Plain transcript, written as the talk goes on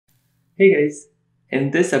Hey guys,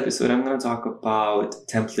 in this episode I'm going to talk about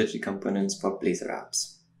template components for Blazor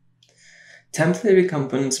apps. Template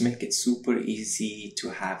components make it super easy to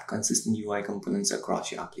have consistent UI components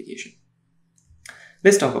across your application.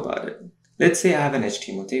 Let's talk about it. Let's say I have an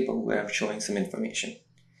HTML table where I'm showing some information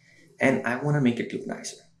and I want to make it look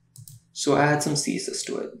nicer. So I add some CSS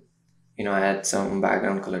to it. I add some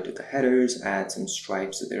background color to the headers, add some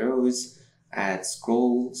stripes to the rows, add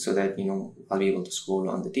scroll so that I'll be able to scroll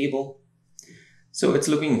on the table. So it's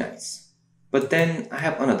looking nice. But then I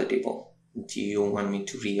have another table. Do you want me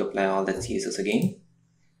to reapply all that CSS again?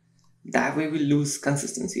 That way we'll lose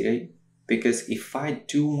consistency, right? Because if I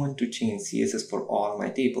do want to change CSS for all my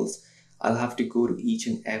tables, I'll have to go to each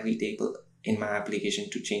and every table in my application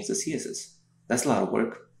to change the CSS. That's a lot of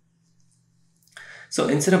work. So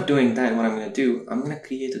instead of doing that, what I'm going to do, I'm going to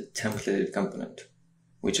create a templated component,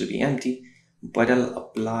 which will be empty, but I'll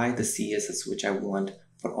apply the CSS which I want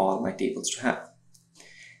for all my tables to have.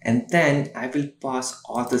 And then I will pass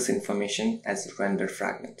author's information as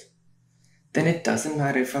RenderFragment. Then it doesn't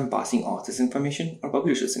matter if I'm passing author's information or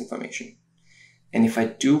publisher's information. And if I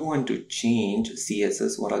do want to change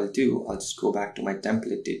CSS, what I'll do, I'll just go back to my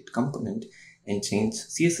templated component and change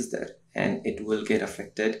CSS there. And it will get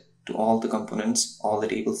affected to all the components, all the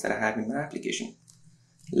tables that I have in my application.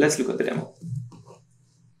 Let's look at the demo.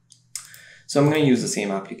 So I'm going to use the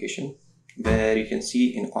same application, where you can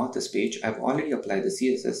see in author's page, I've already applied the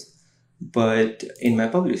CSS, but in my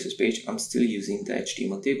publisher's page, I'm still using the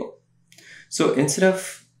HTML table. So instead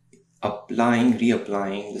of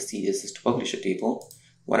reapplying the CSS to publisher table,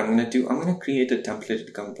 what I'm going to do, I'm going to create a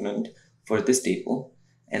templated component for this table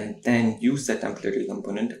and then use that templated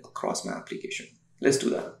component across my application. Let's do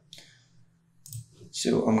that.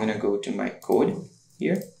 So I'm going to go to my code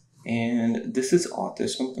here, and this is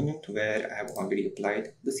author's component where I have already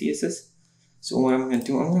applied the CSS. So what I'm going to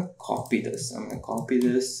do, I'm going to copy this. I'm going to copy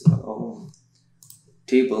this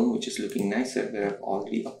table, which is looking nicer, where I've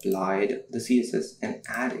already applied the CSS, and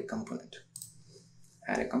add a component.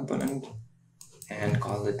 Add a component and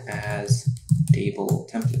call it as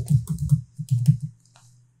TableTemplate.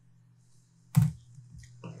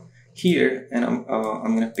 Here, and I'm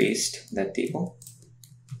going to paste that table.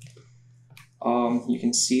 You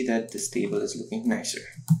can see that this table is looking nicer.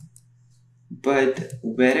 But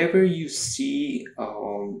wherever you see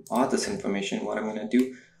author's information, what I'm going to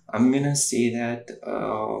do, I'm going to say that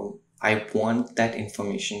I want that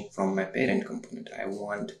information from my parent component. I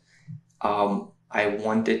want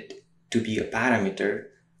it to be a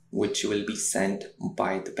parameter which will be sent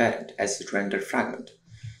by the parent as a render fragment.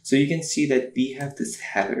 So you can see that we have this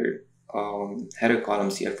header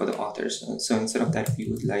columns here for the authors. So instead of that, we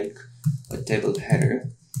would like a table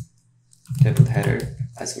header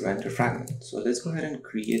as a render fragment. So let's go ahead and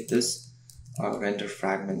create this render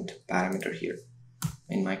fragment parameter here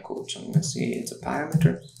in my code. So I'm going to say it's a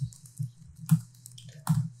parameter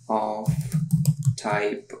of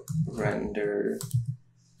type render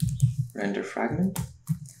fragment,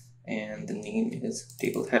 and the name is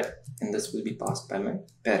table header, and this will be passed by my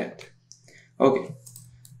parent. Okay,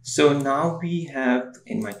 so now we have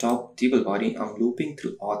in my top table body, I'm looping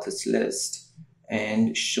through author's list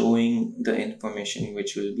and showing the information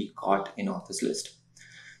which will be caught in author's list.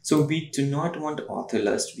 So we do not want author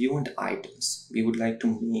list, we want items. We would like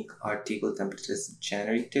to make our table template as a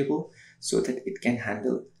generic table so that it can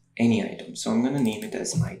handle any item. So I'm going to name it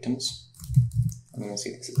as items. I'm going to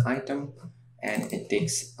say this is item, and it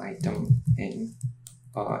takes item in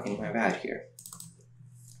my var here.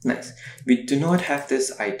 Nice. We do not have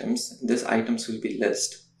this items. This items will be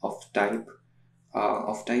list of type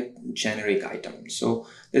generic item. So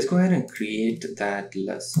let's go ahead and create that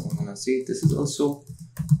list. So I'm going to say this is also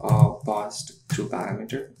passed through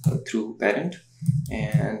parameter through parent,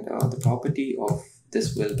 and the property of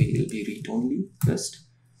this will be read only list,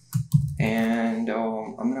 and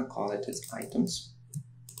I'm going to call it as items.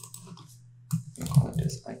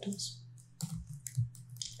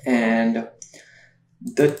 And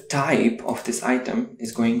the type of this item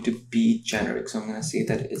is going to be generic. So I'm going to say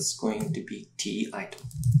that it's going to be TItem.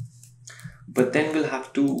 But then we'll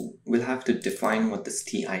have to define what this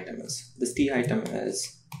TItem is. This TItem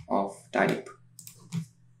is of typeparam,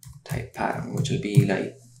 which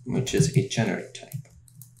is a generic type,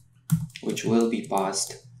 which will be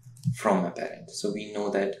passed from a parent. So we know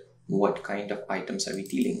that what kind of items are we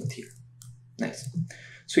dealing with here. Nice.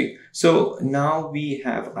 Sweet. So now we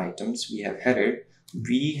have items, we have header,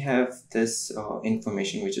 we have this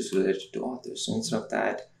information which is related to authors. So instead of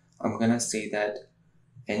that, I'm going to say that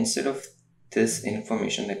instead of this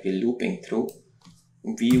information that we're looping through,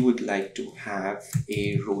 we would like to have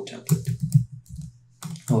a row template.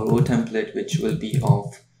 a row template which will be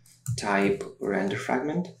of type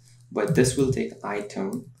RenderFragment, but this will take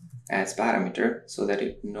item as parameter so that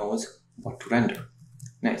it knows what to render.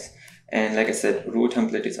 Nice. And like I said, row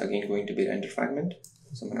template is again going to be RenderFragment.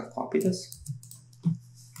 So I'm going to copy this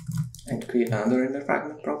and create another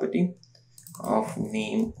RenderFragment property of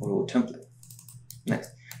name row template. Nice.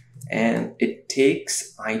 And it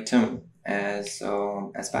takes item as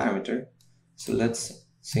parameter. So let's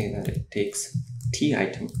say that it takes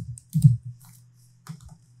TItem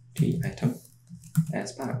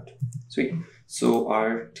as parameter. Sweet. So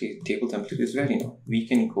our table template is ready now. We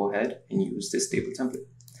can go ahead and use this table template.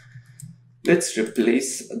 Let's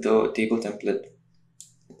replace the table template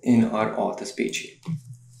in our authors page here.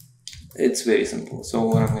 It's very simple. So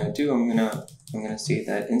what I'm going to do, I'm going to say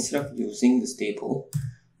that instead of using this table,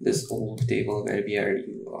 this old table where we are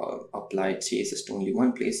applied CSS to only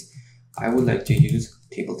one place, I would like to use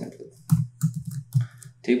table template.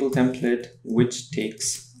 Table template which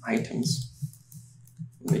takes items,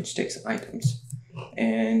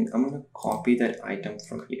 and I'm going to copy that item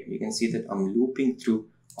from here. You can see that I'm looping through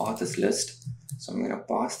authors list. So I'm going to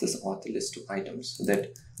pass this author list to items so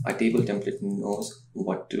that our table template knows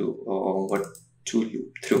what to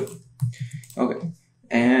loop through. Okay,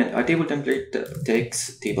 and our table template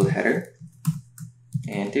takes table header,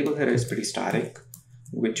 and table header is pretty static,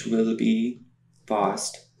 which will be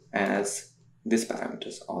passed as this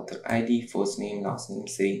parameters: author ID, first name, last name,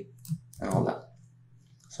 city, and all that.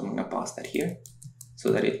 So I'm going to pass that here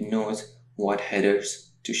so that it knows what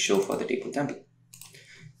headers to show for the table template.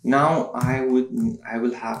 Now I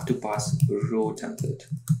will have to pass row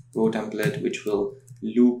template, which will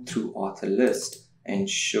loop through author list and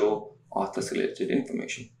show authors related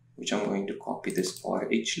information, which I'm going to copy this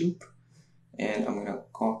for each loop, and I'm going to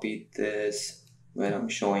copy this where I'm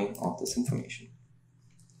showing authors information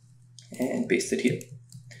and paste it here.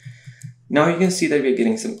 Now you can see that we're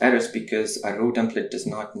getting some errors because our row template does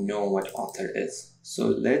not know what author is. So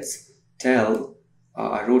let's tell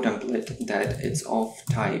our row template that it's of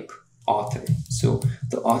type author. So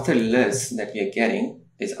the author list that we are getting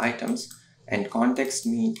is items, and context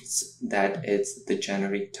means that it's the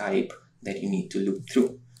generic type that you need to loop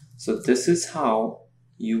through. So this is how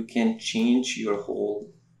you can change your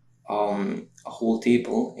whole a whole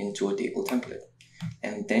table into a table template,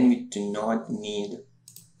 and then we do not need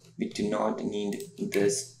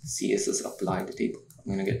this CSS applied table.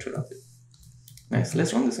 I'm going to get rid of it. Nice.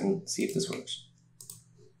 Let's run this and see if this works.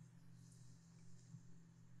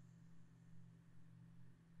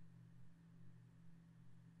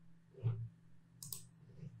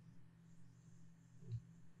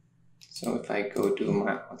 So if I go to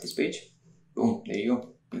my authors page, boom, there you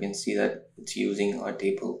go. You can see that it's using our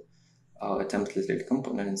table templated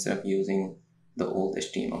component instead of using the old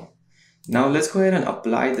HTML. Now let's go ahead and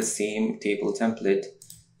apply the same table template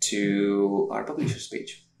to our publishers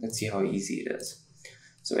page. Let's see how easy it is.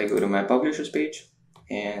 So I go to my publishers page,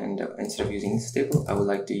 and instead of using this table, I would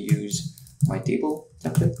like to use my table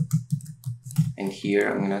template. And here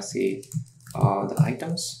I'm gonna say the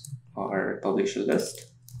items are publisher list.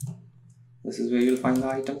 This is where you'll find the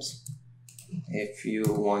items. If you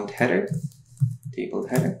want header, table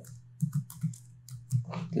header.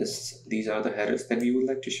 These are the headers that we would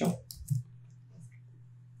like to show.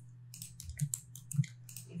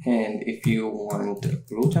 And if you want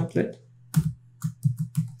row template,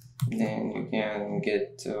 then you can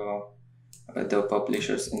get the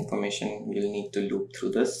publisher's information. You'll need to loop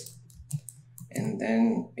through this, and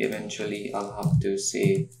then eventually I'll have to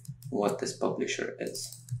say what this publisher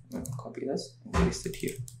is. I'm gonna copy this and paste it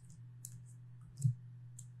here.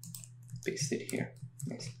 Paste it here.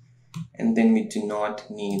 Nice. And then we do not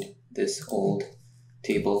need this old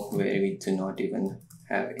table where we do not even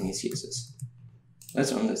have any CSS.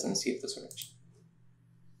 Let's run this and see if this works.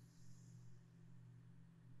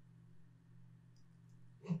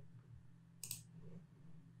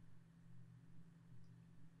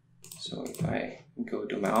 So if I go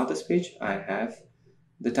to my authors page, I have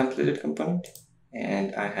the templated component,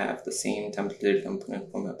 and I have the same templated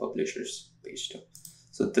component for my publishers page too.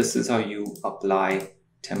 So this is how you apply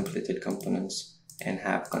templated components and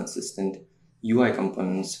have consistent UI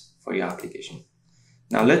components for your application.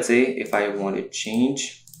 Now let's say if I want to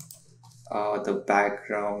change the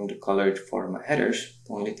background colored for my headers,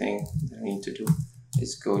 the only thing that I need to do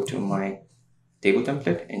is go to my table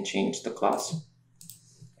template and change the class.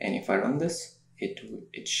 And if I run this,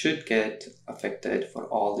 it should get affected for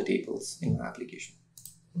all the tables in my application.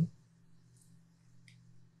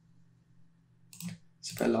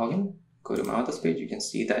 So if I log in, go to my authors page, you can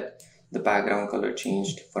see that the background color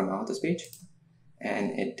changed for my authors page,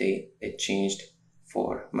 and it changed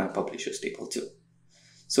for my publisher's table too.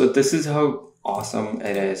 So this is how awesome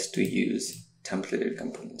it is to use templated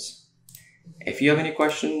components. If you have any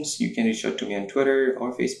questions, you can reach out to me on Twitter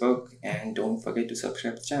or Facebook, and don't forget to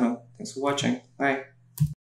subscribe to the channel. Thanks for watching. Bye.